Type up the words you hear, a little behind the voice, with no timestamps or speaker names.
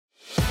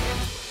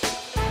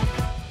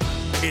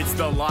It's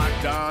the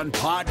Locked On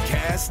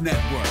Podcast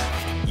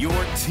Network, your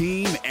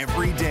team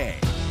every day.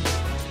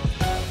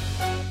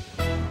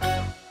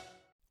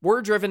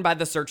 We're driven by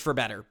the search for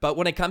better, but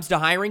when it comes to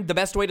hiring, the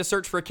best way to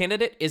search for a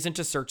candidate isn't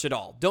to search at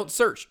all. Don't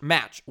search,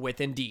 match with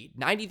Indeed.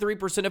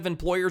 93% of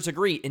employers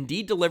agree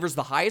Indeed delivers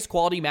the highest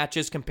quality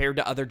matches compared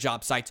to other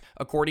job sites,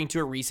 according to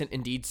a recent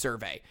Indeed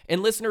survey.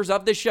 And listeners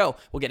of this show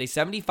will get a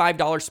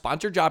 $75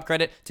 sponsored job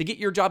credit to get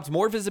your jobs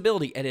more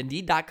visibility at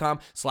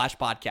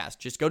Indeed.com/podcast.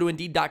 Just go to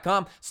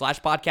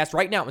Indeed.com/podcast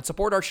right now and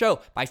support our show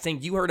by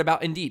saying you heard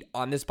about Indeed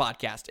on this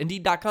podcast.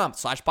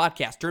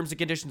 Indeed.com/podcast. Terms and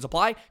conditions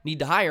apply. Need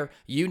to hire?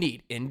 You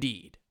need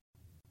Indeed.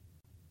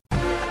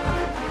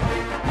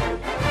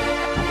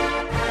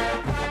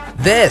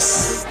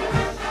 This,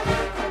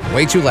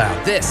 way too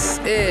loud. This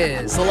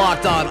is the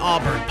Locked On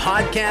Auburn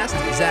podcast.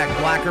 Zach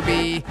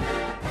Blackerby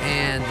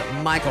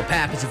and Michael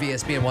Pappas of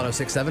ESPN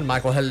 106.7.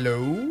 Michael,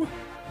 hello.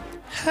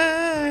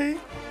 Hey.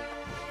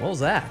 What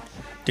was that?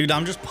 Dude,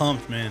 I'm just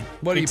pumped, man.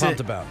 What are you pumped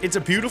about? It's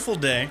a beautiful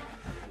day.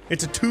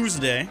 It's a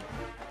Tuesday.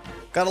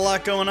 Got a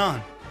lot going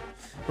on.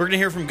 We're going to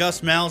hear from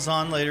Gus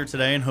Malzahn later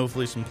today and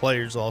hopefully some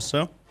players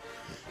also.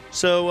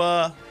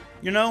 So,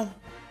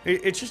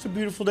 it's just a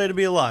beautiful day to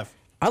be alive.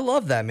 I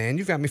love that, man.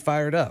 You've got me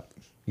fired up.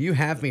 You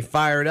have me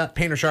fired up.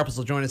 Painter Sharples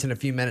will join us in a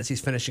few minutes.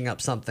 He's finishing up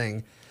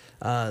something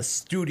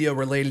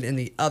studio-related in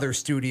the other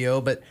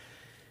studio. But,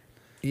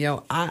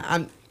 you and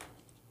I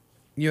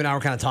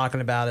were kind of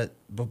talking about it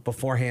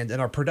beforehand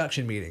in our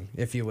production meeting,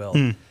 if you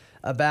will,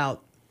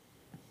 about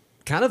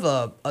kind of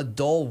a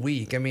dull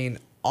week. I mean,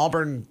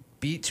 Auburn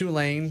beat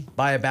Tulane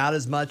by about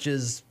as much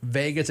as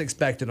Vegas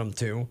expected them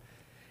to.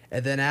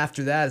 And then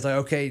after that, it's like,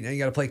 okay, now you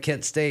got to play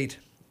Kent State.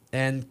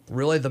 And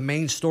really the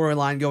main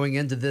storyline going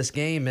into this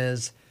game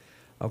is,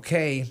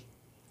 okay,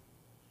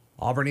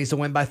 Auburn needs to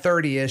win by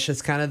 30-ish.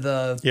 It's kind of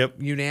the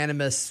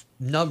unanimous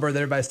number that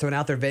everybody's throwing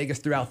out there. Vegas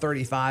threw out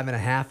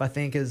 35.5, I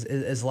think, is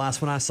the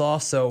last one I saw.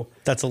 So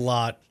that's a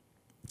lot.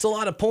 It's a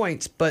lot of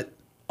points, but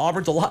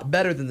Auburn's a lot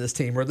better than this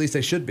team, or at least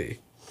they should be.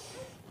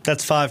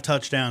 That's 5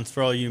 touchdowns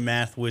for all you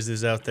math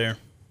whizzes out there.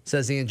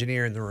 Says the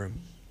engineer in the room.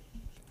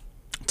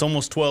 It's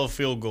almost 12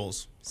 field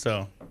goals,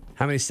 so...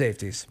 How many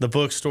safeties? The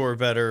bookstore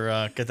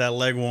better get that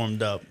leg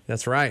warmed up.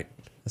 That's right.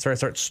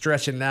 Start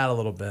stretching it out a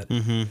little bit.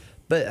 Mm-hmm.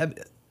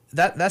 But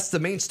that's the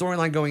main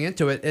storyline going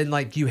into it. And,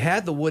 like, you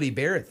had the Woody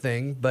Barrett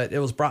thing, but it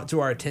was brought to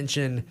our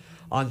attention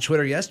on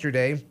Twitter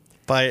yesterday.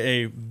 By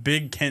a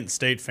big Kent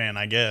State fan,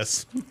 I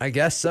guess. I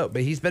guess so,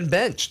 but he's been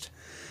benched.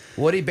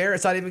 Woody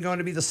Barrett's not even going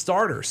to be the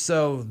starter.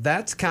 So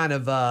that's kind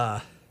of,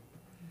 I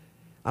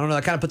don't know,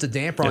 that kind of puts a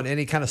damper on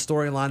any kind of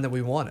storyline that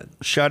we wanted.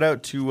 Shout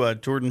out to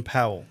Jordan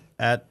Powell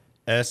at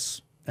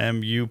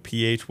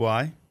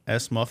SMUPHY,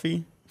 S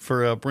Muffy,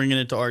 for bringing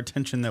it to our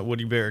attention that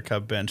Woody Barrett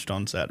got benched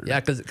on Saturday. Yeah,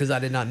 because I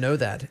did not know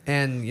that.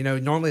 And,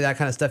 normally that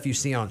kind of stuff you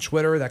see on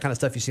Twitter, that kind of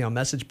stuff you see on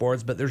message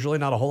boards, but there's really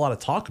not a whole lot of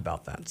talk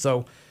about that.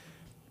 So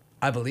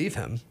I believe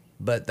him,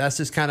 but that's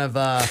just kind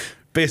of...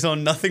 based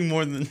on nothing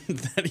more than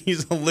that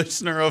he's a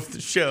listener of the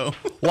show.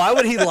 Why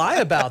would he lie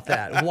about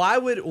that? Why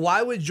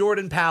would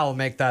Jordan Powell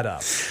make that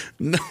up?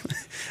 No,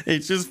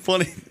 it's just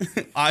funny.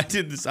 I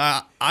did this.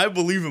 I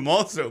believe him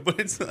also, but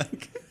it's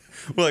like,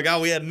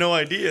 we had no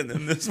idea. And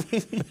then this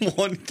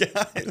one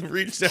guy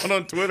reached out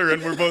on Twitter,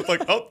 and we're both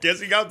like, oh, guess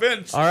he got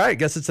benched. All right,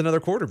 guess it's another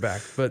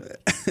quarterback. But,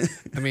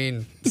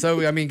 going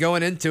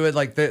into it,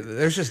 like,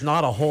 there's just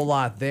not a whole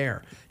lot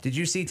there. Did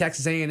you see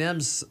Texas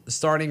A&M's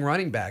starting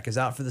running back is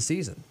out for the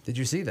season? Did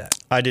you see that?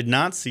 I did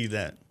not see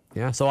that.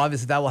 Yeah, so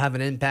obviously that will have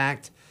an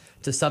impact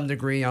to some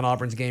degree on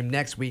Auburn's game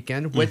next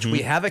weekend, which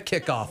we have a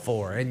kickoff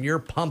for, and you're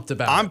pumped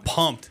about it. I'm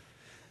pumped.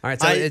 All right,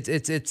 so it's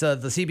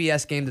the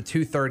CBS game, the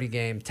 2:30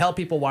 game. Tell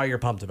people why you're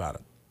pumped about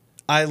it.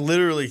 I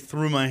literally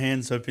threw my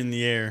hands up in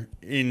the air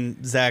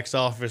in Zach's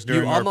office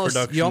during our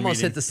production meeting. You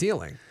almost hit the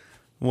ceiling.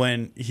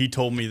 When he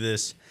told me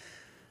this.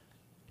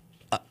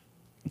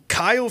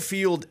 Kyle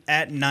Field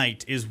at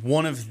night is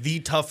one of the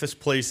toughest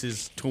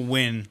places to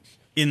win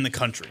in the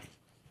country.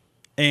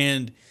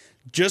 And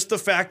just the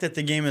fact that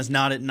the game is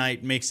not at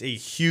night makes a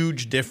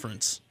huge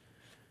difference.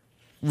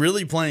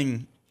 Really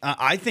playing,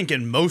 I think,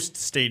 in most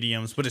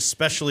stadiums, but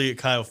especially at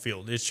Kyle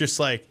Field. It's just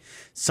like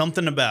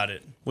something about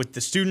it. With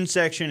the student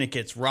section, it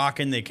gets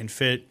rocking. They can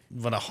fit,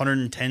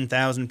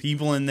 110,000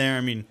 people in there.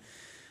 I mean,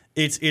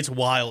 it's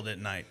wild at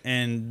night.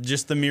 And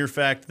just the mere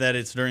fact that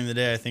it's during the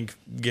day, I think,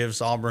 gives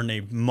Auburn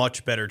a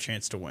much better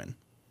chance to win.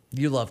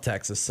 You love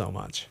Texas so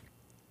much.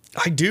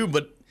 I do,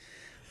 but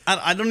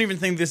I don't even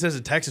think this is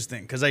a Texas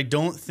thing, because I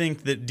don't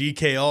think that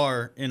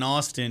DKR in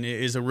Austin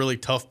is a really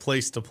tough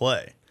place to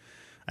play.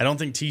 I don't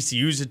think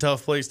TCU's a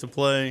tough place to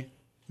play.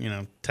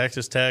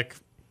 Texas Tech,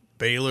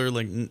 Baylor,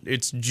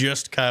 it's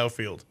just Kyle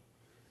Field.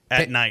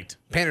 At night.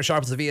 Painter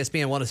Sharples of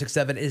ESPN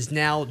 106.7 is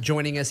now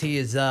joining us. He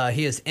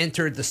has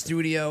entered the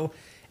studio.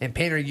 And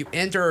Painter, you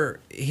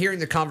enter hearing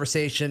the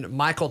conversation,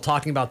 Michael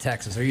talking about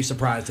Texas. Are you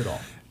surprised at all?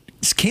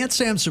 It's Can't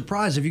say I'm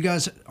surprised. If you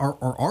guys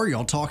are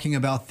y'all talking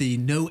about the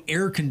no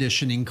air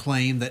conditioning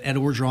claim that Ed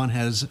Orgeron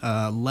has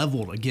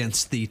leveled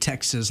against the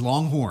Texas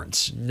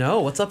Longhorns? No,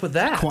 what's up with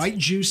that? Quite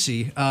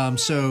juicy.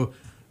 Whoa.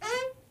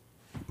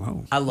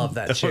 I love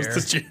that chair.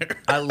 was the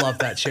chair. I love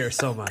that chair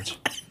so much.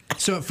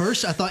 So at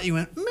first I thought you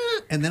went, meh,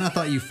 and then I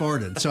thought you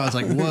farted. So I was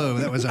like, whoa,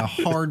 that was a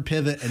hard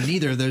pivot, and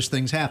neither of those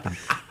things happened.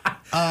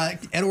 Ed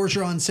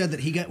Orgeron said that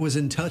he was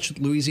in touch with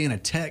Louisiana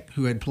Tech,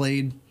 who had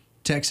played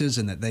Texas,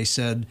 and that they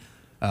said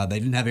they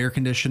didn't have air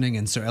conditioning,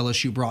 and so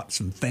LSU brought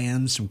some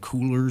fans, some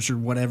coolers or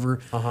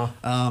whatever.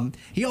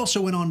 He also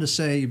went on to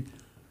say,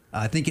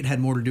 I think it had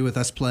more to do with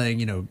us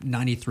playing,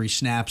 93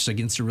 snaps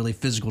against a really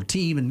physical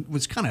team, and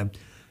was kind of,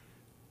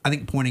 I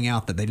think, pointing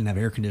out that they didn't have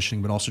air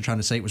conditioning, but also trying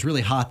to say it was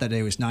really hot that day.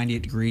 It was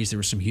 98 degrees. There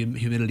was some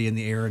humidity in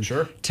the air. And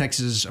sure.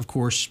 Texas, of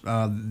course,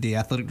 the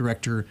athletic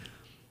director,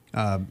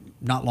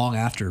 not long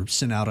after,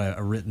 sent out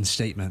a written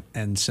statement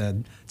and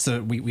said,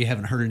 so we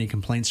haven't heard any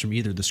complaints from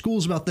either of the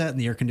schools about that, and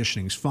the air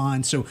conditioning is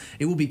fine. So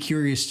it will be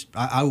curious.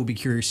 I will be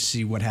curious to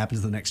see what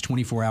happens in the next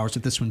 24 hours,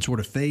 if this one sort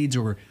of fades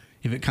or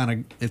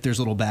if there's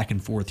a little back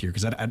and forth here,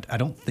 because I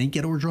don't think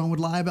Ed Orgeron would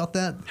lie about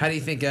that. How do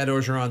you think Ed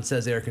Orgeron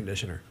says air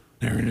conditioner?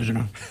 Air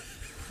conditioner.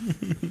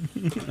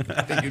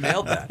 I think you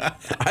nailed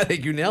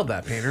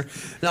that, Painter.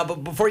 Now,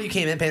 but before you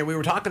came in, Painter, we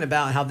were talking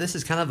about how this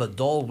is kind of a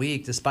dull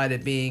week, despite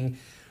it being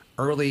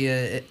early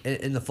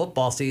in the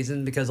football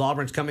season, because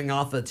Auburn's coming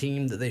off a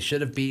team that they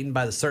should have beaten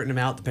by a certain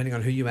amount, depending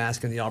on who you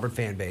ask in the Auburn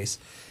fan base.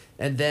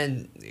 And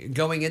then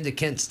going into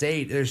Kent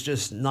State, there's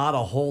just not a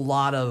whole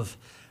lot of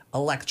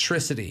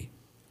electricity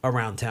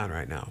around town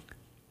right now.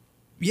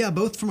 Yeah,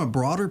 both from a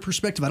broader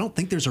perspective. I don't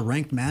think there's a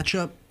ranked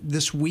matchup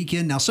this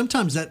weekend. Now,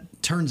 sometimes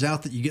that turns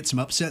out that you get some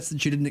upsets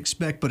that you didn't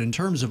expect. But in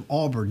terms of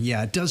Auburn,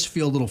 yeah, it does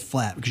feel a little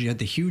flat because you had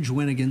the huge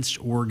win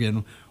against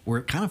Oregon where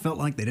it kind of felt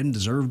like they didn't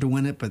deserve to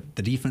win it. But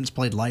the defense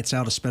played lights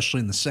out, especially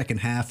in the second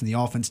half, and the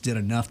offense did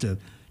enough to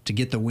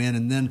get the win.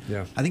 And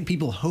then I think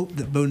people hoped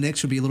that Bo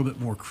Nix would be a little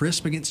bit more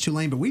crisp against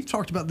Tulane. But we've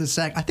talked about this,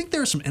 Zach. I think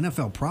there are some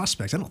NFL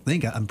prospects.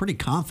 I'm pretty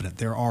confident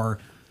there are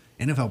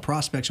NFL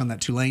prospects on that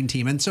Tulane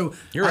team. And so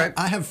you're right.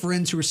 I have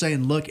friends who are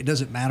saying, look, it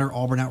doesn't matter.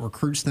 Auburn out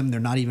recruits them.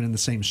 They're not even in the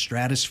same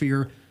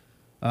stratosphere.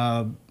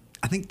 I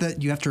think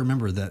that you have to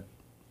remember that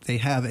they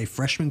have a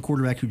freshman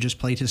quarterback who just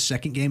played his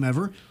second game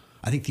ever.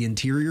 I think the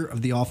interior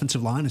of the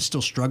offensive line is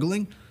still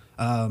struggling.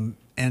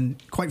 And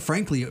quite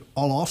frankly,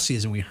 all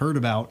offseason we heard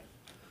about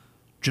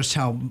just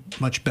how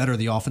much better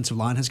the offensive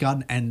line has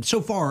gotten. And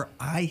so far,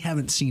 I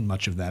haven't seen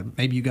much of that.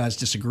 Maybe you guys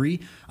disagree.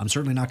 I'm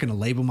certainly not going to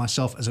label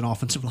myself as an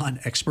offensive line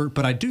expert,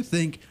 but I do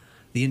think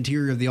the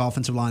interior of the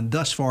offensive line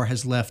thus far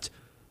has left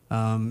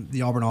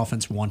the Auburn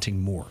offense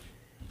wanting more.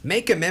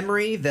 Make a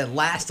memory that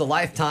lasts a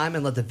lifetime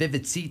and let the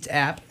Vivid Seats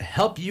app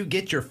help you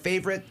get your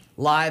favorite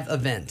live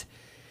event.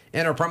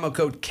 Enter promo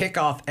code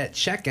KICKOFF at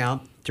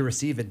checkout to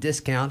receive a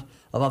discount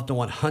of up to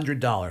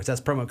 $100.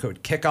 That's promo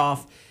code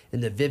KICKOFF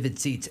in the Vivid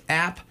Seats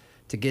app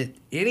to get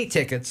any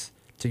tickets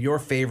to your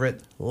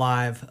favorite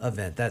live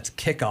event. That's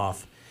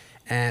Kickoff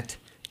at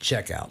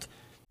checkout.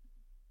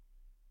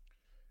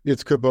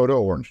 It's Kubota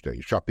Orange Day.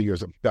 Shop the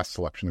year's best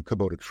selection of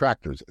Kubota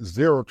tractors,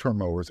 zero-turn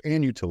mowers,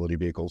 and utility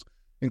vehicles,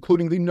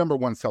 including the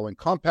 #1 selling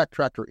compact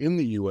tractor in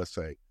the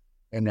USA.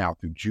 And now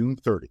through June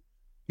 30,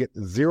 get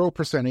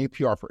 0%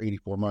 APR for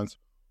 84 months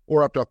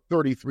or up to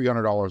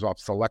 $3,300 off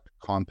select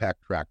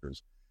compact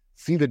tractors.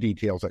 See the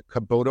details at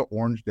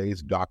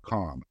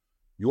KubotaOrangeDays.com.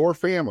 Your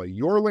family,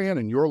 your land,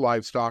 and your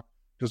livestock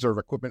deserve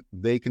equipment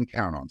they can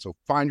count on. So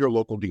find your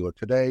local dealer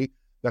today.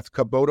 That's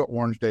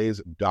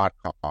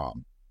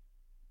KubotaOrangeDays.com.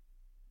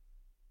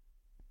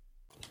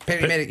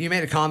 Painter, you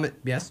made a comment.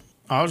 Yes?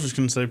 I was just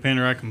going to say,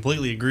 Painter, I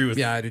completely agree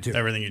with I do too.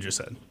 Everything you just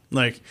said.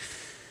 Like,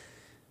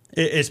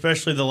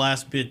 especially the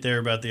last bit there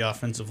about the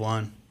offensive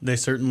line. They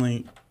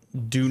certainly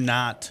do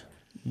not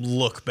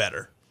look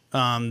better.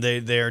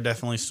 They are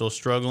definitely still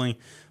struggling.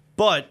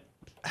 But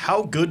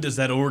how good does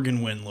that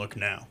Oregon win look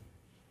now?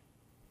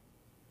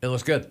 It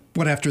looks good.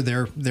 What, after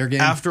their game?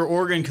 After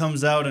Oregon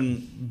comes out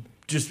and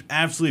just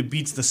absolutely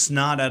beats the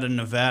snot out of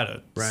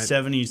Nevada, right.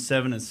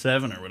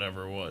 77-7 or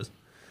whatever it was.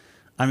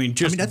 I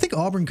think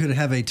Auburn could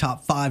have a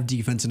top 5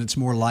 defense, and it's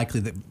more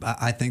likely that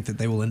I think that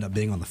they will end up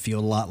being on the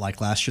field a lot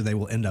like last year. They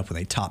will end up with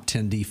a top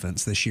 10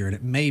 defense this year, and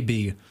it may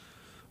be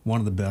one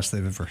of the best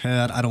they've ever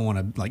had. I don't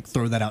want to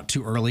throw that out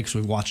too early because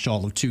we've watched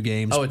all of 2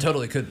 games. Oh, it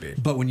totally could be.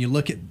 But when you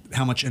look at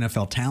how much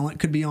NFL talent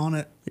could be on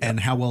it and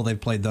how well they've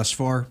played thus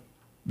far,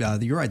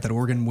 you're right, that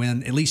Oregon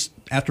win, at least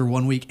after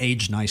 1 week,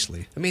 aged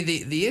nicely. I mean,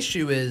 the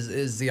issue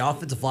is the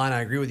offensive line. I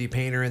agree with you,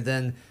 Painter. And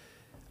then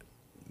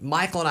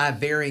Michael and I have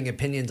varying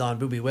opinions on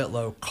Boobie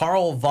Whitlow.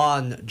 Carl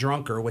Von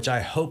Drunker, which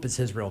I hope is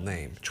his real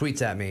name,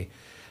 tweets at me.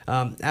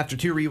 After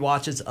 2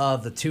 rewatches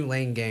of the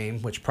Tulane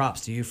game, which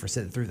props to you for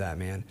sitting through that,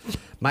 man.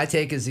 My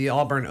take is the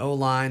Auburn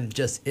O-line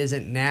just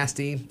isn't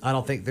nasty. I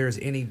don't think there's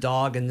any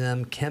dog in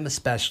them, Kim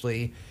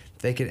especially.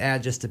 If they could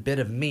add just a bit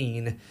of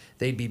mean,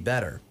 they'd be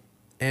better.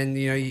 And,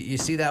 you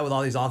see that with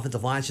all these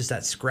offensive lines, just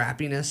that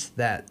scrappiness,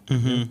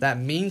 that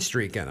mean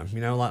streak in them,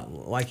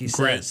 like he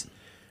says.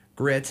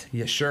 Grit,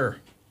 yeah, sure.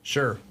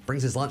 Sure,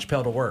 brings his lunch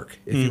pail to work,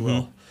 if you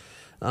will.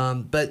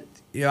 But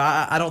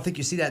I don't think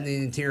you see that in the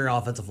interior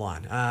offensive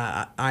line.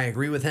 I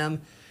agree with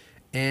him,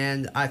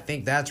 and I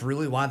think that's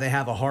really why they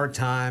have a hard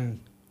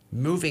time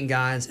moving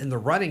guys in the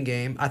running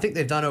game. I think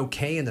they've done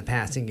okay in the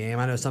passing game.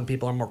 I know some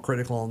people are more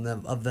critical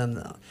of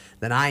them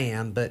than I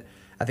am, but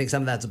I think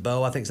some of that's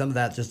Bo. I think some of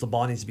that's just the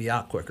ball needs to be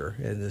out quicker,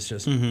 and it's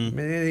just. I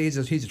mean, he's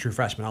a true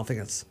freshman. I don't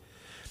think it's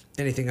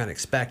anything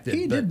unexpected.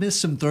 He did miss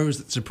some throws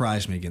that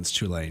surprised me against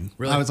Tulane.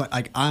 Really? I was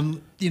like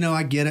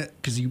I get it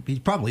because he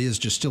probably is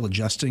just still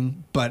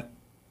adjusting, but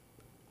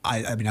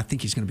I mean, I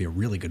think he's going to be a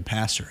really good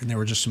passer. And there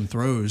were just some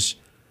throws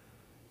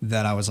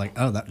that I was like,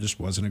 oh, that just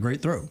wasn't a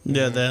great throw.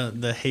 Yeah,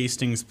 the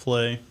Hastings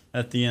play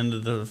at the end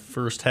of the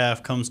first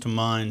half comes to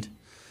mind.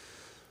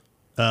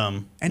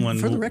 And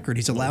for the record,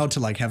 he's allowed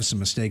to have some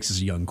mistakes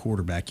as a young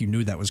quarterback. You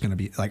knew that was going to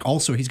be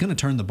also he's going to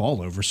turn the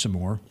ball over some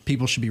more.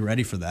 People should be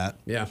ready for that.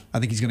 Yeah. I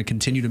think he's going to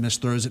continue to miss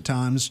throws at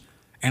times,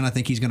 and I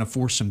think he's going to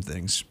force some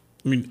things.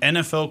 I mean,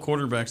 NFL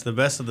quarterbacks, the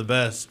best of the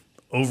best,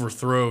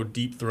 overthrow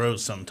deep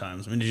throws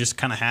sometimes. I mean, it just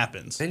kind of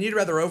happens. And you'd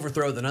rather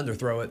overthrow than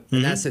underthrow it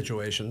in that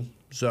situation.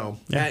 So,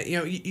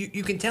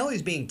 you can tell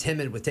he's being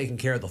timid with taking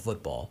care of the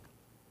football.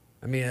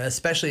 I mean,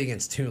 especially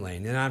against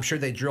Tulane. And I'm sure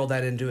they drilled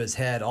that into his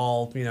head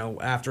all,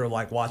 after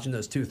watching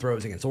those 2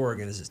 throws against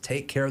Oregon is just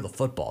take care of the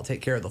football,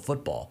 take care of the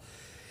football.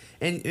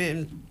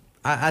 And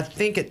I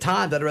think at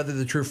times I'd rather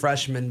the true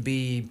freshman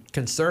be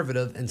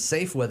conservative and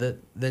safe with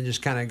it than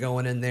just kind of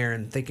going in there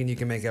and thinking you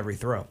can make every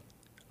throw.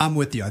 I'm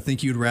with you. I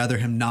think you'd rather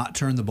him not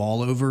turn the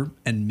ball over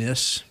and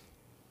miss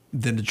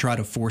than to try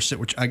to force it,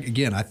 which,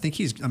 again, I think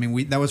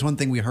that was one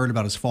thing we heard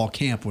about his fall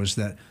camp was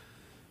that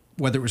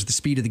whether it was the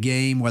speed of the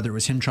game, whether it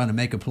was him trying to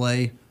make a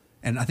play,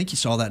 and I think you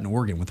saw that in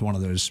Oregon with one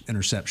of those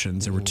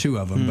interceptions. There were 2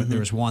 of them, but there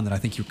was one that I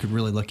think you could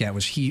really look at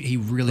was he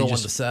really the just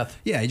one to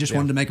Seth. Yeah, he just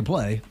wanted to make a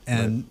play,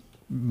 and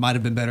might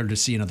have been better to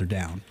see another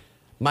down.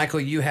 Michael,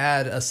 you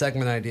had a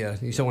segment idea.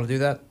 You still want to do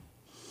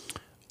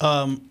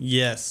that?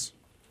 Yes.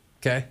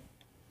 Okay.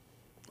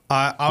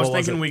 I was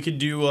thinking we could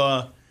do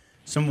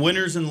some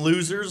winners and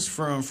losers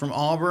from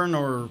Auburn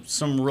or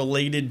some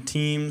related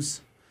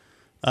teams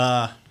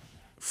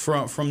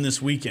from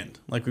this weekend.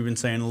 Like we've been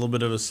saying, a little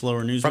bit of a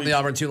slower news From week. the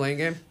Auburn-Tulane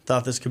game?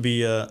 Thought this could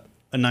be a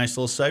nice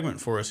little segment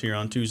for us here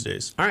on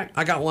Tuesdays. All right.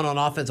 I got one on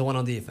offense and one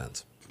on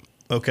defense.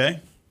 Okay.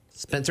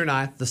 Spencer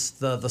Nye,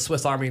 the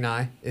Swiss Army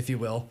Nye, if you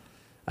will.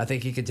 I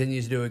think he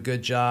continues to do a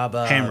good job.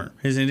 Hammer.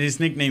 His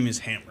nickname is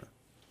Hammer.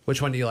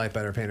 Which one do you like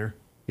better, Painter?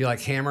 You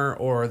like Hammer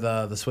or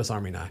the Swiss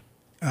Army Nye?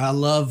 I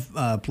love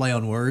play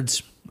on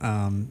words.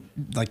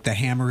 The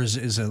Hammer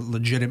is a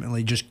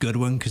legitimately just good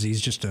one because he's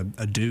just a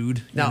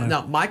dude.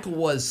 Now, Michael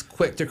was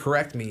quick to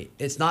correct me.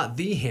 It's not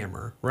the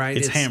Hammer, right?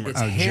 It's Hammer.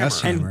 It's Oh, Hammer.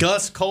 just Hammer. And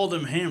Gus called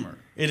him Hammer.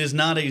 It is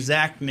not a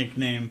Zach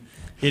nickname.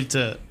 It's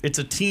a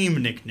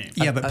team nickname.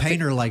 Yeah, but I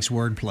Painter likes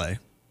wordplay.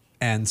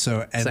 And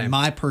so, in Same.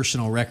 my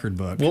personal record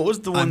book, What was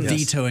the one I'm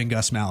that's- vetoing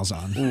Gus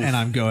Malzahn, and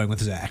I'm going with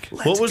Zach.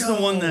 What was the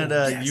one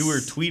that you were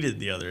tweeted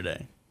the other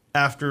day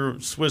after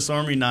Swiss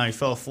Army Knife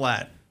fell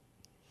flat?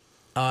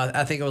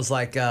 I think it was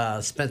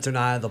Spencer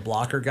Nye, the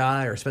blocker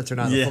guy, or Spencer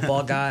Nye, the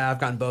football guy. I've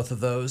gotten both of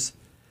those.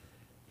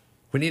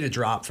 We need a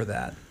drop for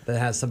that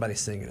has somebody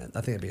singing it. I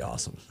think it'd be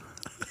awesome.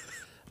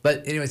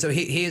 But anyway, so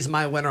he is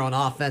my winner on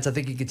offense. I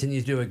think he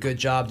continues to do a good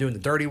job doing the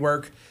dirty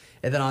work.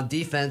 And then on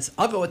defense,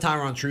 I'll go with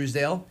Tyron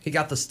Truesdale. He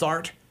got the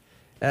start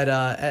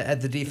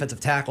at the defensive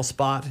tackle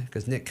spot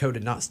because Nick Coe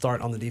did not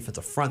start on the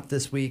defensive front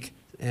this week.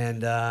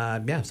 And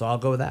so I'll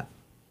go with that.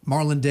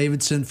 Marlon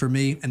Davidson for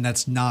me, and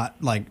that's not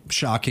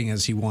shocking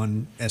as he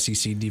won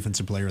SEC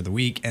Defensive Player of the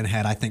Week and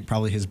had, I think,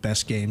 probably his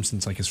best game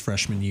since his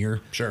freshman year.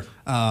 Sure.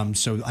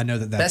 So I know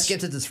that's Best game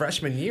since his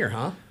freshman year,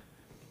 huh?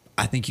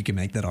 I think you can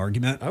make that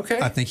argument. Okay.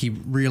 I think he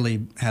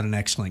really had an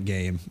excellent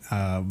game.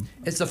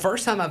 It's the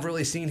first time I've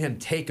really seen him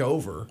take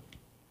over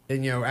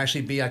and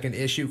actually be an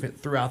issue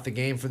throughout the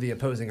game for the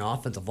opposing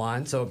offensive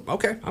line. So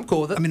okay, I'm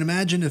cool with it. I mean,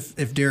 imagine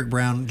if Derek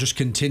Brown just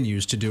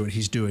continues to do what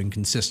he's doing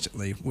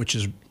consistently, which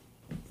is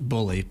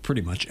bully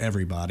pretty much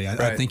everybody.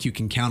 I think you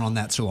can count on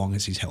that so long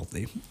as he's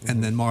healthy.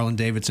 And then Marlon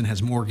Davidson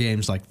has more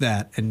games like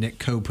that, and Nick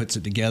Coe puts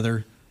it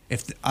together.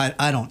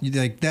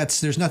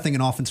 There's nothing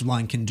an offensive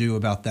line can do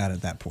about that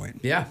at that point.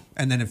 Yeah.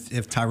 And then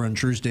if Tyron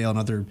Truesdale and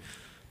other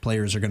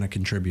players are going to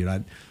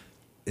contribute,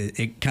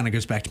 it kind of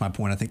goes back to my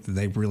point. I think that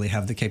they really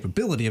have the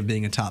capability of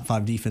being a top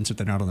 5 defense if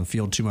they're not on the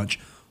field too much.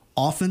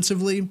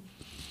 Offensively,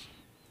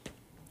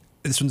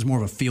 this one's more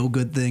of a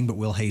feel-good thing, but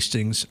Will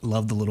Hastings,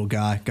 loved the little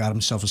guy, got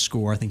himself a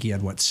score. I think he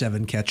had,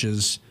 7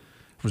 catches?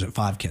 Or was it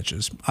 5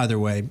 catches? Either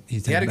way,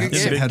 he had a good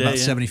game. had about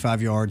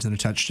 75 yards and a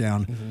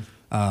touchdown.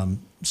 Mm-hmm.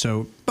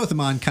 So both of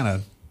mine kind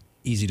of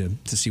easy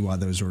to see why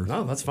those were.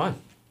 No, that's fine.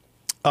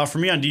 For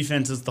me on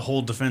defense, it's the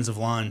whole defensive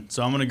line.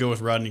 So I'm going to go with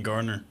Rodney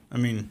Gardner. I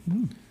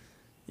mean,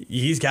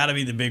 he's got to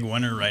be the big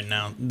winner right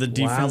now. The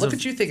defensive, Wow, look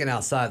at you thinking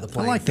outside the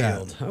playing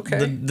field. that. Okay.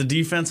 The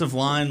defensive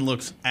line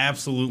looks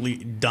absolutely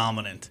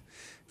dominant.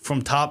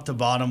 From top to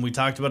bottom, we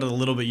talked about it a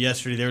little bit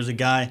yesterday. There was a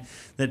guy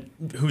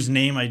whose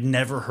name I'd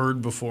never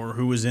heard before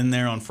who was in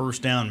there on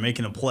first down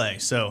making a play.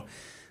 So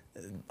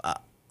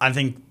I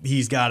think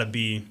he's got to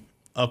be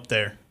up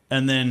there.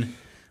 And then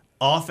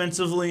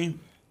offensively,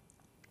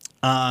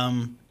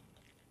 I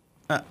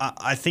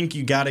think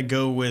you got to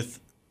go with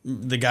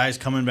the guys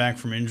coming back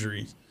from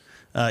injuries.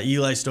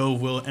 Eli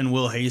Stove and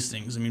Will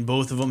Hastings. I mean,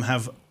 both of them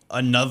have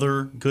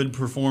another good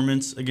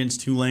performance against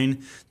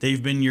Tulane.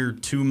 They've been your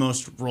two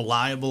most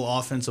reliable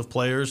offensive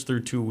players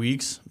through 2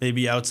 weeks,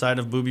 maybe outside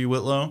of Boobie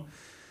Whitlow.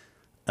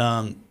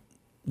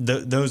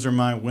 Those are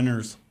my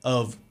winners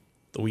of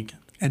the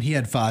weekend. And he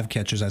had 5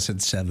 catches. I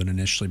said 7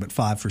 initially, but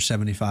 5 for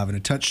 75 and a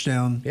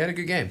touchdown. He had a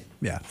good game.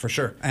 Yeah, for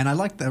sure. And I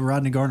like the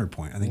Rodney Garner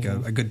point. I think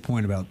a good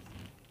point about,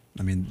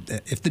 I mean,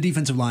 if the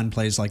defensive line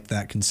plays like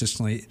that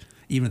consistently,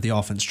 even if the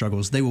offense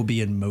struggles, they will be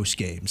in most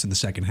games in the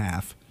second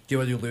half. Do you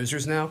want to do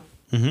losers now?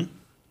 Mm-hmm.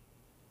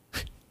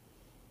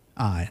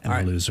 I am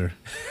a loser.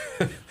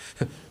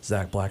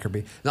 Zach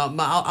Blackerby. No,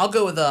 I'll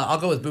go with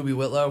Boobie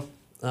Whitlow.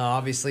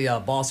 Obviously,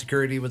 ball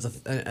security was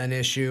an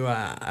issue.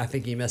 I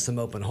think he missed some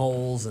open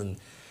holes, and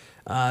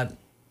I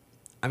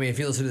mean, if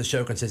you listen to the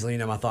show consistently, you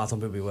know my thoughts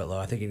on Boobie Whitlow.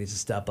 I think he needs to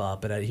step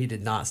up, but he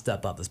did not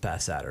step up this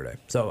past Saturday.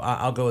 So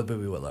I'll go with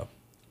Boobie Whitlow.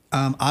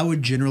 I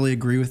would generally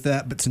agree with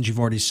that, but since you've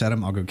already said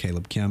him, I'll go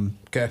Caleb Kim.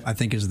 Okay. I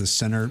think as the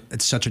center,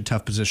 it's such a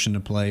tough position to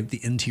play. The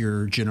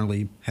interior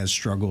generally has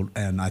struggled,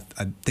 and I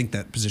think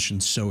that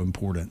position's so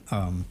important.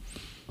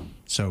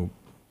 So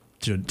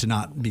to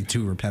not be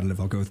too repetitive,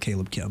 I'll go with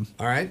Caleb Kim.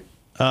 All right.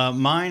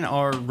 Mine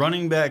are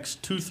running backs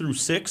 2 through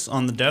 6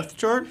 on the depth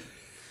chart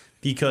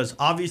because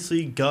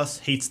obviously Gus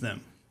hates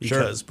them.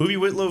 Because Boobie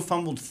Whitlow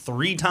fumbled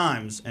 3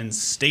 times and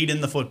stayed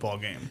in the football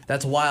game.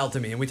 That's wild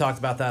to me, and we talked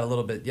about that a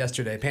little bit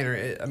yesterday.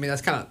 Painter, I mean,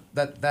 that's kind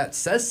of that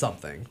says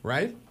something,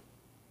 right?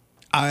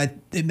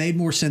 It made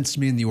more sense to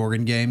me in the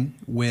Oregon game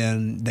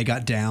when they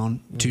got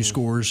down 2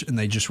 scores and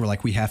they just were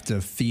like, we have to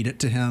feed it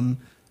to him.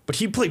 But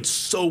he played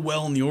so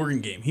well in the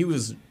Oregon game. He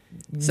was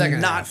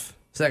Second half.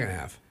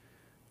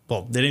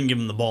 Well, they didn't give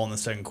him the ball in the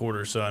second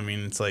quarter, so I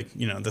mean, it's like,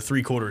 the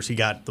 3 quarters he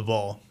got the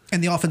ball.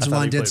 And the offensive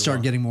line did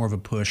start getting more of a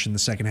push in the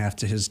second half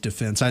to his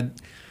defense.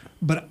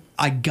 But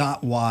I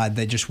got why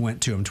they just went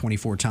to him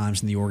 24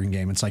 times in the Oregon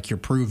game. It's like you're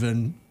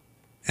proven,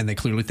 and they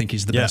clearly think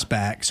he's the best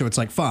back. So it's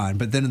like, fine.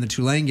 But then in the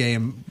Tulane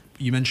game,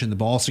 you mentioned the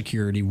ball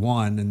security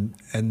won,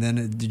 and then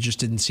it just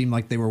didn't seem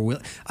like they were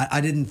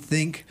I didn't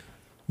think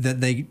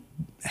that they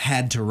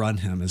had to run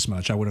him as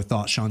much. I would have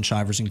thought Sean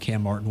Shivers and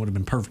Cam Martin would have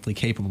been perfectly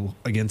capable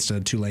against a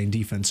Tulane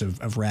defense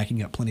of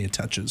racking up plenty of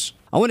touches.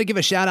 I want to give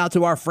a shout out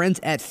to our friends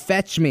at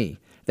Fetch Me.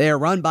 They are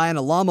run by an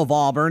alum of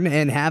Auburn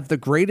and have the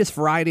greatest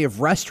variety of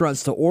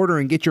restaurants to order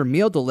and get your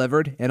meal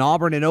delivered in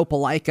Auburn and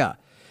Opelika.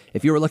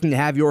 If you are looking to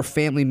have your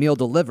family meal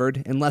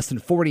delivered in less than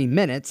 40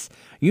 minutes,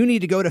 you need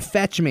to go to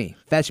Fetch Me.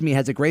 Fetch Me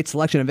has a great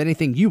selection of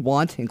anything you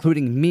want,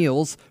 including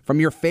meals from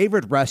your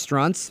favorite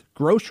restaurants,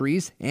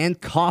 groceries,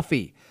 and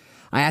coffee.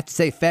 I have to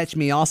say, Fetch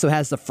Me also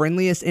has the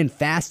friendliest and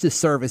fastest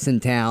service in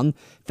town.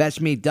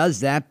 Fetch Me does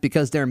that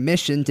because their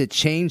mission to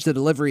change the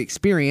delivery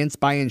experience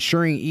by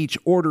ensuring each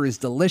order is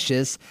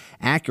delicious,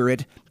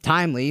 accurate,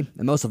 timely,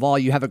 and most of all,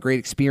 you have a great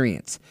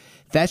experience.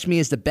 Fetch Me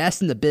is the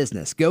best in the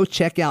business. Go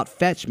check out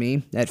Fetch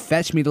Me at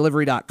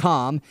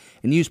fetchmedelivery.com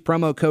and use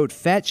promo code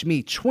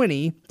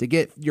FetchMe20 to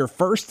get your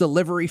first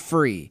delivery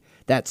free.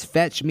 That's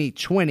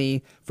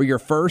FetchMe20 for your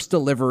first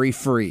delivery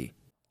free.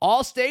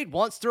 Allstate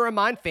wants to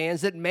remind fans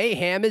that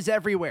mayhem is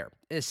everywhere,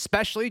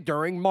 especially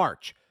during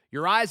March.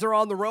 Your eyes are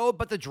on the road,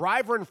 but the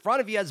driver in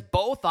front of you has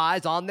both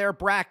eyes on their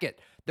bracket.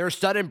 Their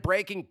sudden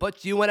braking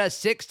puts you in a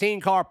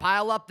 16-car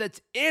pileup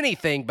that's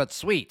anything but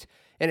sweet.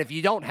 And if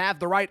you don't have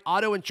the right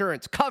auto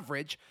insurance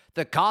coverage,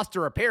 the cost to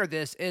repair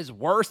this is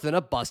worse than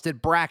a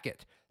busted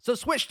bracket. So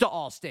switch to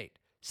Allstate,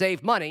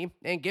 save money,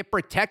 and get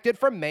protected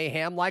from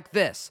mayhem like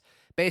this.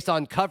 Based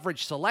on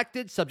coverage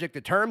selected, subject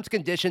to terms,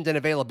 conditions, and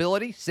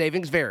availability,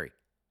 savings vary.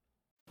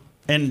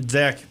 And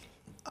Zach,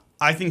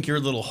 I think you're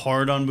a little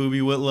hard on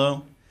Boobie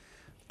Whitlow.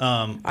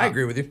 I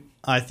agree with you.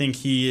 I think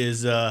he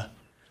is. I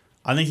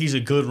think he's a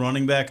good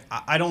running back.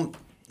 I'm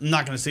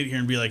not going to sit here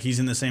and be like he's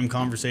in the same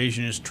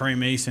conversation as Trey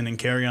Mason and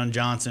Kerryon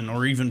Johnson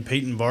or even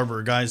Peyton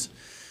Barber, guys,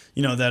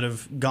 that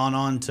have gone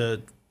on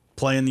to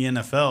play in the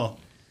NFL.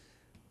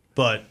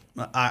 But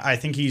I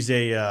think he's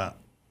a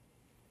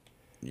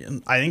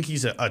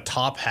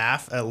top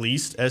half at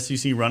least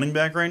SEC running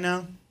back right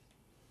now.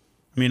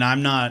 I mean,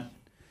 I'm not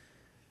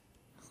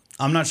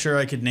sure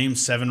I could name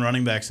 7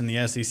 running backs in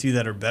the SEC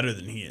that are better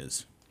than he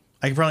is.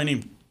 I could probably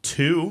name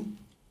 2.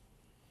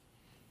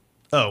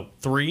 Oh,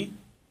 3.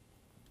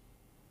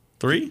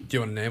 3? Do you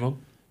want to name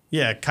them?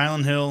 Yeah,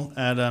 Kylan Hill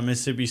at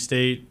Mississippi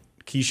State,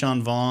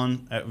 Keyshawn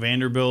Vaughn at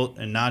Vanderbilt,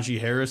 and Najee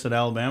Harris at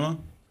Alabama.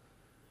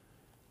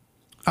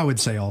 I would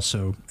say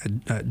also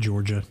at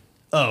Georgia.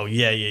 Oh,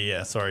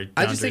 yeah. Sorry.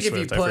 I just think if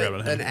you put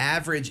an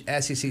average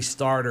SEC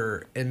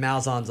starter in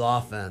Malzahn's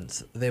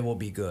offense, they will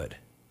be good.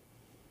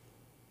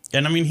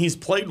 And, I mean, he's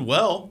played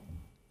well,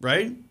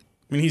 right?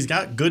 I mean, he's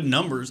got good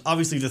numbers.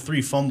 Obviously, the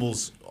 3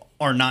 fumbles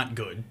are not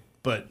good,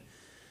 but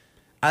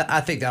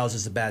I think that was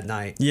just a bad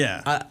night.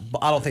 Yeah. I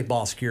don't think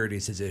ball security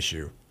is his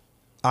issue.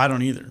 I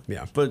don't either.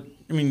 Yeah. But,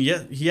 I mean,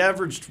 yeah, he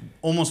averaged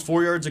almost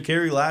 4 yards a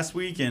carry last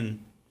week and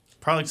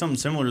probably something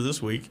similar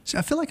this week. See,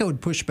 I feel like I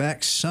would push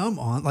back some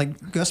on,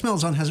 like, Gus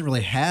Malzahn hasn't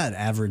really had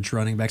average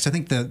running backs. I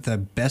think the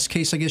best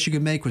case, I guess you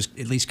could make was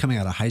at least coming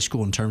out of high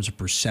school in terms of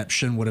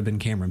perception would have been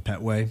Cameron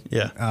Petway.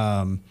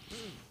 Yeah.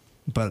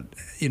 But,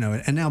 you know,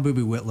 and now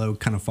Boobie Whitlow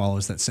kind of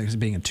follows that same,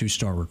 being a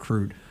 2-star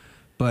recruit.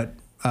 But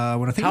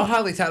when I think How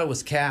highly touted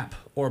was Cap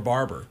or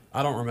Barber?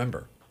 I don't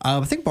remember. I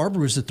think Barber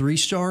was the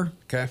 3-star.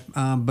 Okay.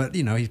 But,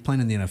 you know, he's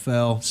playing in the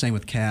NFL. Same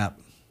with Cap.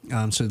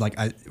 So, like,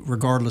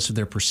 regardless of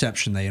their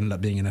perception, they ended up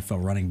being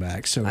NFL running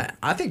backs. So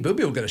I think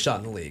Boobie will get a shot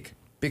in the league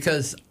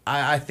because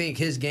I think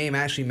his game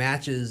actually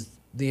matches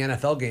the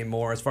NFL game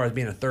more as far as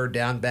being a third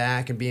down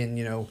back and being,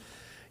 you know,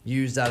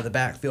 used out of the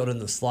backfield in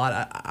the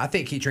slot. I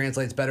think he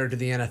translates better to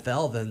the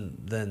NFL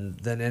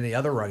than any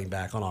other running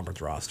back on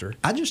Auburn's roster.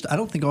 I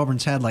don't think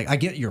Auburn's had, like, I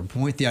get your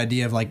point, the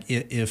idea of, like,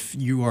 if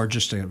you are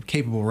just a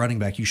capable running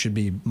back, you should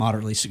be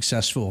moderately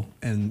successful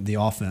in the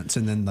offense.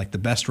 And then, like, the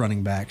best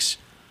running backs,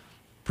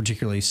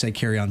 particularly, say,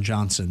 Kerryon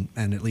Johnson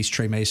and at least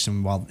Trey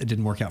Mason, while it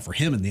didn't work out for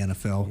him in the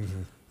NFL,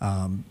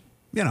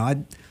 you know,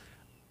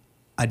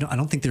 I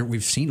don't think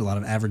we've seen a lot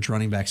of average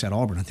running backs at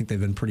Auburn. I think they've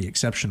been pretty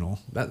exceptional.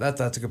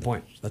 That's a good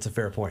point. That's a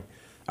fair point.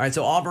 All right,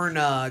 so Auburn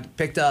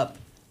picked up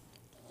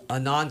a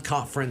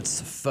non-conference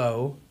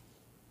foe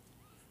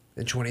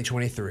in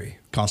 2023.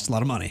 Cost a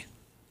lot of money.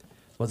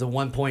 Was a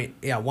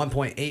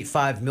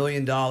 $1.85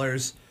 million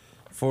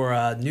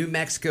for New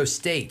Mexico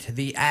State,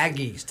 the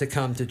Aggies, to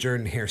come to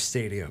Jordan-Hare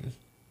Stadium.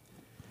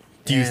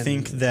 Do you And-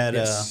 think that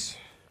yes.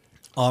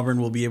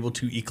 Auburn will be able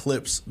to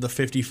eclipse the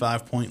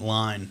 55-point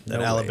line that No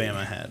way.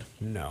 Alabama had?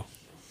 No.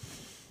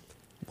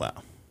 Wow.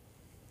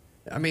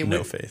 I mean,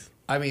 No faith.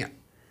 I mean,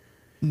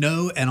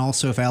 No, and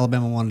also if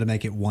Alabama wanted to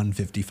make it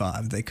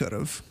 155, they could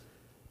have.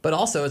 but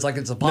also it's like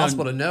it's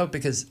impossible to know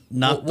because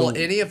will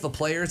any of the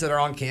players that are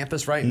on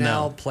campus right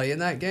now play in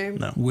that game?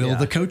 No. Will Yeah.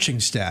 the coaching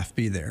staff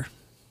be there?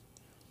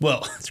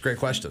 Well, That's a great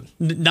question.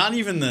 not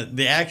even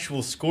the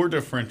actual score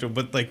differential,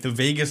 but like the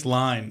Vegas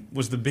line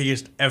was the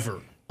biggest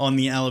ever on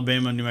the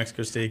Alabama-New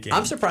Mexico State game.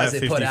 I'm surprised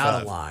at they put out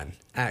 55. a line,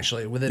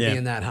 actually, with it Yeah.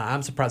 being that high.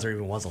 I'm surprised there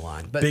even was a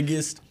line. But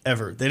Biggest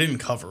ever. They didn't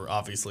cover,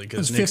 obviously, It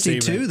was because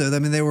Nick 52, Saban. though. I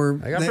mean, they were.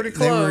 They got pretty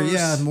They were, close.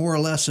 yeah, more or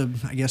less. I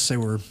guess they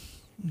were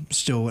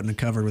still wouldn't have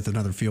covered with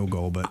another field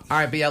goal, but all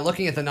right, but yeah,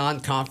 looking at the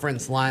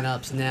non-conference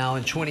lineups now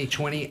in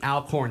 2020,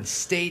 Alcorn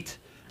State,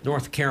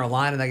 North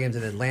Carolina, that game's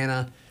in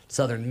Atlanta,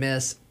 Southern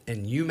Miss,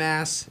 and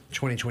UMass.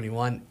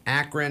 2021,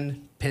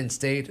 Akron, Penn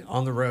State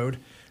on the road,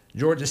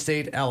 Georgia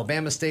State,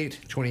 Alabama State.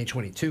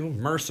 2022,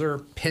 Mercer,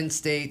 Penn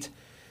State,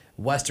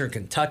 Western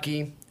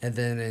Kentucky, and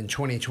then in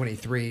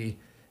 2023,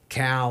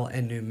 Cal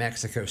and New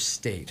Mexico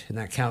State. And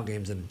that Cal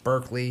game's in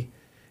Berkeley.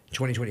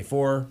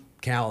 2024,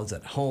 Cal is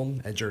at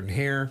home at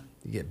Jordan-Hare.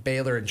 You get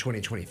Baylor in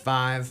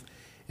 2025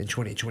 and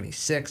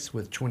 2026,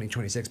 with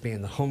 2026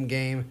 being the home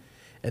game.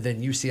 And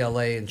then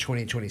UCLA in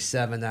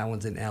 2027, that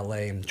one's in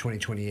LA. And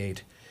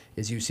 2028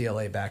 is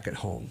UCLA back at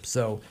home.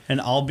 So,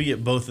 And I'll be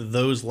at both of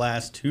those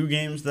last two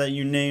games that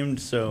you named,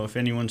 so if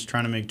anyone's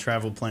trying to make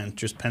travel plans,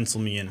 just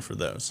pencil me in for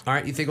those. all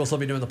right, you think we'll still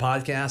be doing the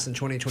podcast in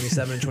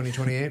 2027 and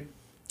 2028?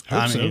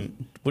 I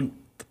mean, the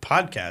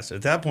podcast,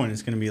 at that point,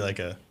 it's going to be like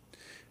a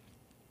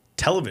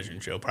television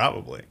show,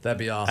 probably. That'd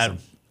be awesome.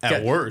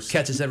 At worst.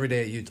 Catch us every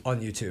day on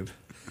YouTube.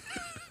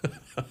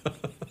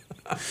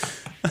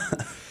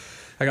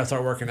 I got to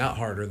start working out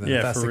harder than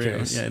if that's for the real.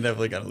 case. Yeah, I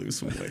definitely got to lose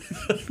some weight.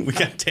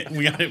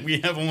 We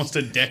have almost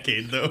a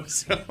decade though.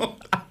 So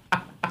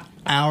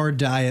our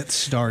diet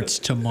starts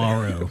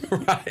tomorrow.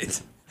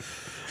 Right.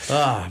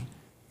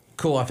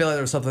 Cool. I feel like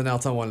there was something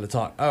else I wanted to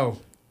talk. Oh,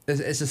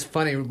 it's just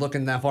funny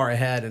looking that far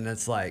ahead, and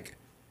it's like,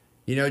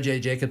 you know, Jay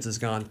Jacobs is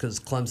gone because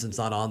Clemson's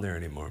not on there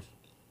anymore.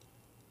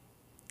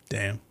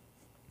 damn.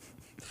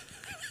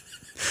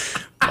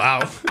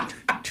 Wow.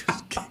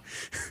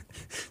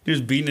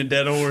 just beating a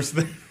dead horse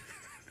there.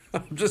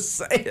 I'm just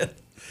saying.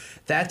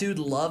 That dude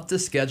loved to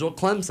schedule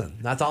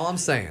Clemson. That's all I'm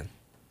saying.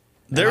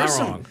 Am I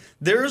wrong?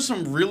 There are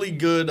some really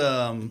good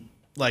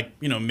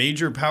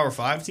major Power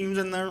 5 teams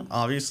in there,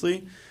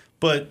 obviously,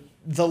 but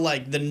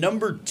the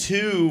number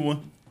 2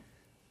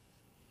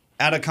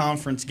 at a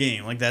conference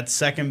game, like that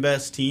second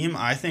best team,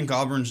 I think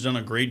Auburn's done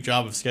a great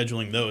job of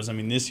scheduling those. I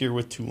mean, this year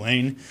with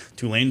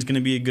Tulane's going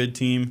to be a good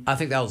team. I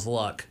think that was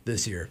luck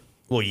this year.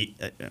 Well,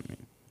 I mean,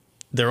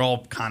 they're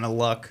all kind of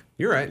luck.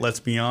 You're right. Let's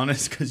be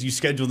honest, because you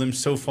schedule them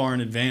so far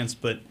in advance.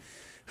 But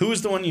who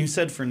was the one you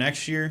said for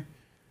next year?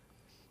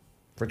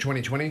 For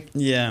 2020,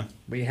 Yeah.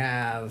 we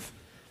have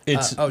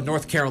It's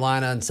North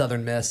Carolina and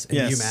Southern Miss and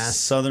Yes, UMass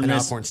Southern and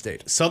Miss, Alcorn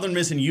State. Southern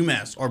Miss and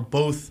UMass are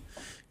both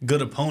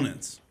good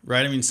opponents,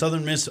 right? I mean,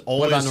 Southern Miss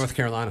always What about North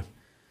Carolina?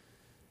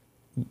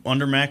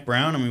 under Mac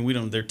Brown. I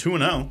mean, they're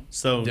 2-0,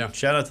 so Yeah.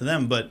 shout out to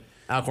them. But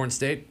Alcorn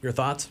State, your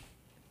thoughts?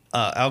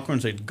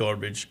 Alcorn's like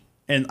garbage,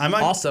 and I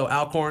might Also,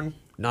 Alcorn,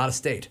 not a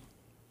state,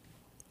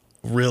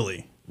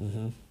 really.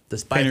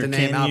 despite Painter, the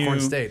name can Alcorn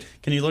you- State.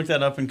 Can you look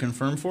that up and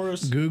confirm for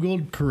us?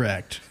 Googled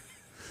correct.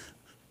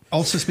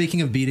 Also,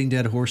 speaking of beating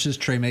dead horses,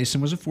 Trey Mason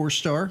was a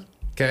 4-star.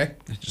 Okay.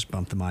 I just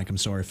bumped the mic. I'm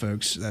sorry,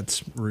 folks.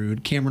 That's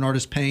rude. Cameron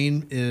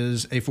Artis-Payne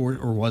was a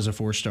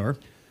 4-star.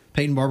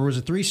 Peyton Barber was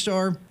a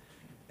 3-star.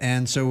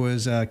 And so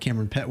was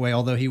Cameron Petway,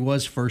 although he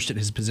was first at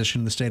his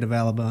position in the state of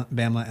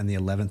Alabama and the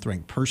 11th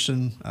ranked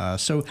person.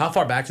 So how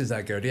far back does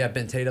that go? Do you have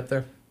Ben Tate up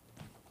there?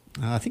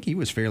 I think he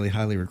was fairly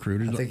highly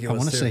recruited. I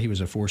want to say he was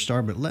a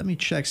 4-star, but let me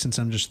check since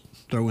I'm just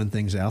throwing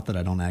things out that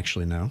I don't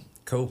actually know.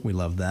 Cool. We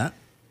love that.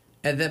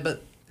 And then,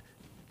 but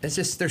it's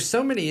just there's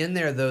so many in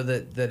there though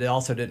that it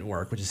also didn't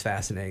work, which is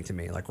fascinating to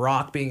me. Like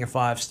Rock being a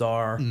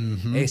 5-star,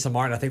 Asa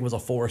Martin I think was a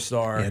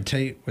 4-star. Yeah,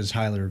 Tate was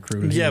highly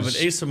recruited. Yeah, but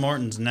Asa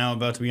Martin's now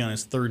about to be on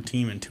his 3rd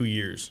team in 2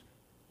 years.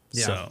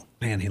 Yeah. So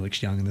man, he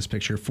looks young in this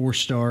picture.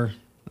 4-star,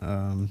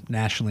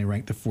 nationally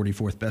ranked the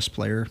 44th best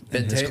player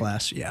in his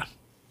class. Yeah.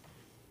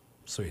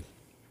 Sweet.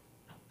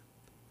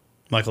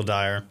 Michael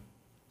Dyer.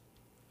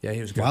 Yeah,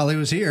 he was good. While he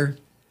was here,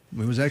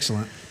 he was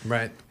excellent.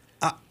 Right.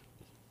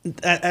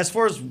 As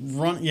far as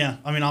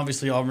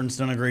obviously Auburn's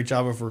done a great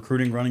job of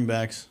recruiting running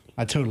backs.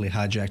 I totally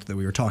hijacked that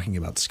we were talking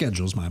about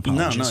schedules. My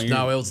apologies.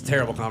 No, it was a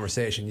terrible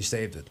conversation. You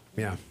saved it.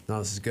 Yeah. No,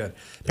 this is good.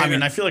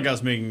 I feel like I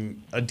was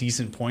making a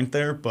decent point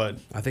there, but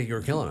I think you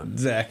were killing it.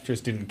 Zach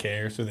just didn't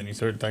care, so then he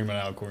started talking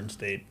about Alcorn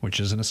State. Which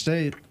isn't a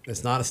state.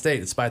 It's not a state,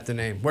 despite the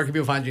name. Where can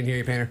people find you in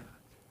here, Painter?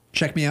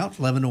 Check me out,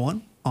 11 to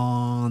 1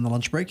 on the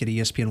lunch break at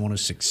ESPN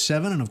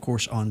 106.7 and, of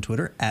course, on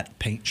Twitter at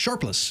Paint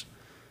Sharpless.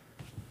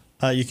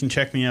 You can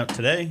check me out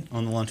today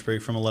on the lunch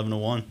break from 11 to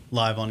 1,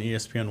 live on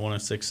ESPN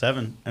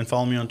 106.7, and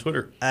follow me on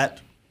Twitter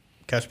at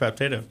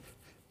CouchPatPotato.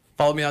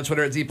 Follow me on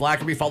Twitter at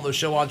ZBlackerby. Follow the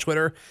show on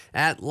Twitter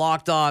at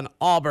Locked On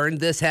Auburn.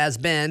 This has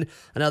been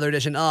another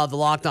edition of the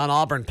Locked On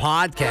Auburn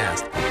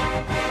podcast.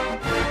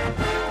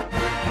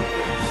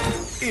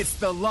 It's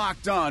the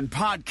Locked On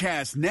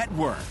Podcast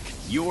Network,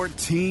 your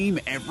team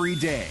every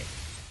day.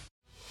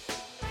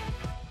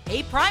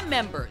 Hey, Prime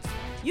members,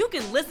 you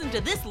can listen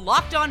to this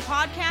Locked On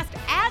podcast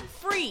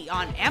ad-free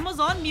on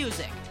Amazon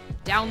Music.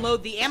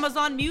 Download the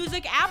Amazon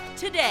Music app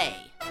today.